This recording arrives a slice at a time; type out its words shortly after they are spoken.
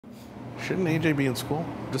Shouldn't AJ be in school?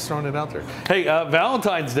 Just throwing it out there. Hey,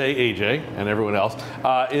 Valentine's Day, AJ, and everyone else,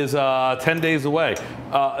 is 10 days away.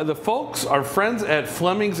 The folks, our friends at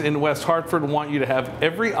Fleming's in West Hartford, want you to have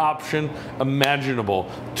every option imaginable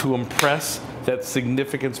to impress that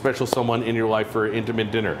significant special someone in your life for an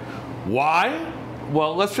intimate dinner. Why?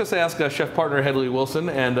 Well, let's just ask chef partner Hedley Wilson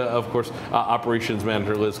and, of course, operations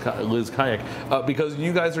manager Liz Kayak, because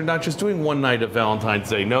you guys are not just doing one night of Valentine's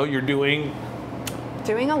Day. No, you're doing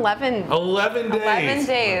 11 days. 11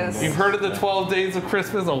 days. You've heard of the 12 days of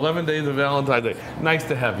Christmas, 11 days of Valentine's Day. Nice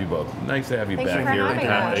to have you both. Nice to have you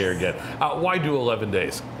back here again. Why do 11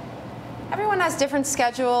 days? Everyone has different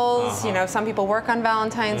schedules. You know, some people work on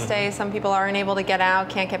Valentine's Day, some people aren't able to get out,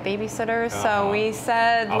 can't get babysitters. So we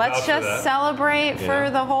said, let's just celebrate for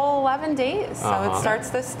the whole 11 days. So it starts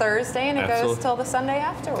this Thursday and it goes till the Sunday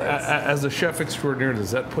afterwards. As a chef extraordinaire,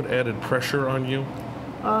 does that put added pressure on you?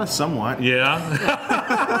 Somewhat. Yeah.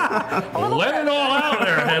 Let it all out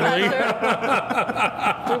there, Hedley.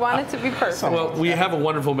 We want it to be perfect. Well, we have a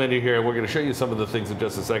wonderful menu here. We're going to show you some of the things in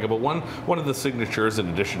just a second. But one of the signatures, in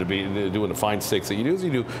addition to doing the fine steaks that you do, is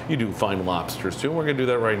you do fine lobsters too. And we're going to do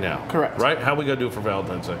that right now. Correct. Right? How are we going to do it for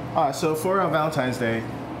Valentine's Day? So for Valentine's Day,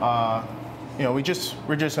 you know, we're just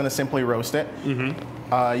going to simply roast it.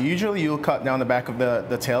 Usually you'll cut down the back of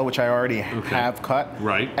the tail, which I already have cut.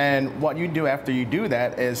 Right. And what you do after you do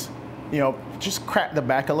that is, you know, just crack the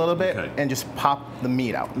back a little bit and just pop the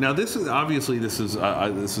meat out. Now this is obviously this has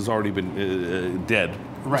already been dead.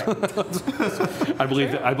 Right. I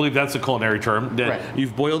believe that's a culinary term. Dead. Right.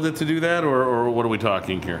 You've boiled it to do that, or what are we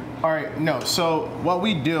talking here? All right. No. So what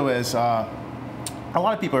we do is, a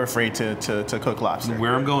lot of people are afraid to cook lobster.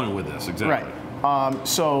 Where I'm going with this, exactly. Right.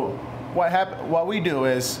 So what we do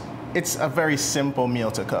is, it's a very simple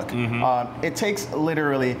meal to cook. It takes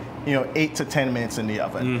literally, you know, 8 to 10 minutes in the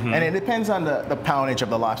oven, and it depends on the poundage of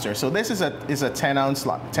the lobster. So this is a 10-ounce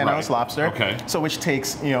lobster. Okay. So which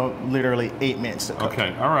takes, you know, literally 8 minutes to cook.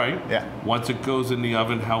 Okay. All right. Yeah. Once it goes in the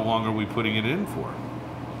oven, how long are we putting it in for?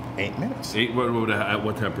 8 minutes. At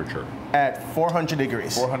what temperature? At 400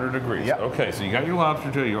 degrees. 400 degrees. Yep. Okay, so you got your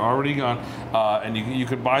lobster tail, you're already gone, and you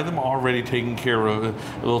could buy them already taken care of,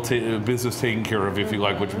 a little business taken care of, if you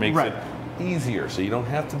like, which makes it easier. So you don't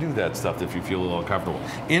have to do that stuff if you feel a little uncomfortable.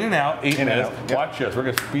 In and out, 8 minutes. Watch this. We're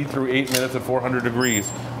going to speed through 8 minutes at 400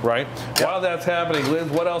 degrees, right? While that's happening, Liz,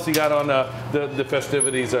 what else you got on the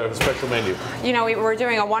festivities special menu? You know, we're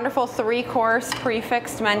doing a wonderful 3-course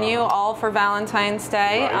prefixed menu, all for Valentine's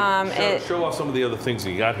Day. Right. Show off some of the other things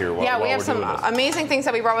you got here. While we have some amazing things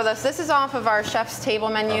that we brought with us. This is off of our chef's table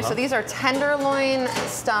menu. So these are tenderloin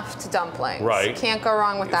stuffed dumplings. Right. Can't go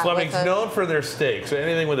wrong with that. Fleming's known for their steaks. So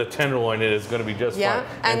anything with a tenderloin in it is going to be just fine.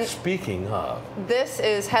 And speaking of, this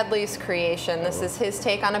is Hedley's creation. This is his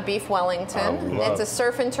take on a beef Wellington. It's a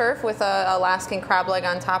surf and turf with a Alaskan crab leg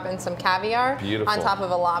on top and some caviar on top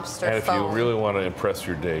of a lobster and foam. if you really want to impress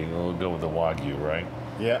your day, you'll go with the Wagyu, right?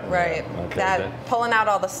 Yeah. Right. Okay. Pulling out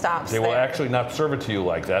all the stops. They will actually not serve it to you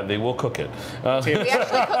like that. They will cook it. We actually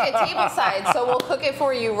cook it tableside, so we'll cook it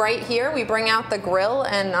for you right here. We bring out the grill,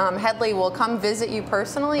 and Hedley will come visit you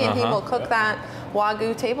personally, and he will cook that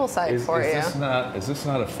Wagyu tableside for you. Is this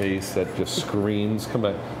not a face that just screams, come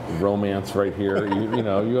back, romance right here? You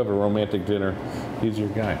know, you have a romantic dinner. He's your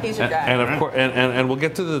guy. He's your guy. And of course, and we'll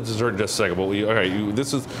get to the dessert in just a second. But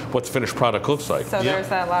this is what the finished product looks like. So there's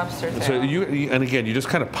that lobster tail. So and again, you just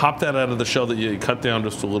kind of pop that out of the shell that you cut down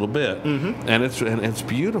just a little bit, and it's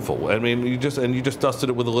beautiful. I mean, you just dusted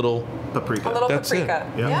it with a little paprika. A little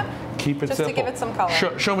paprika. Yep. Keep it just simple. to give it some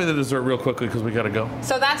color. Show me the dessert real quickly because we got to go.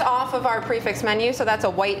 So that's off of our prefix menu. So that's a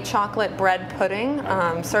white chocolate bread pudding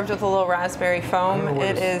served with a little raspberry foam.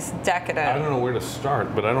 It is decadent. I don't know where to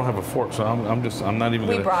start, but I don't have a fork, so I'm not even.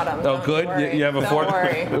 We brought them. Oh, good. You have a fork. Don't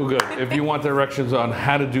worry. Oh, good. If you want directions on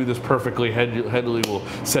how to do this perfectly, Hedley will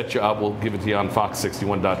set you up. We'll give it to you on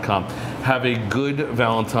Fox61.com. Have a good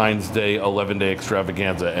Valentine's Day 11-day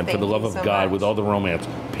extravaganza, and for the love of God, with all the romance,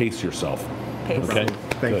 pace yourself. Pace. Okay.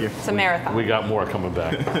 Thank you. It's a marathon. We got more coming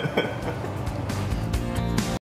back.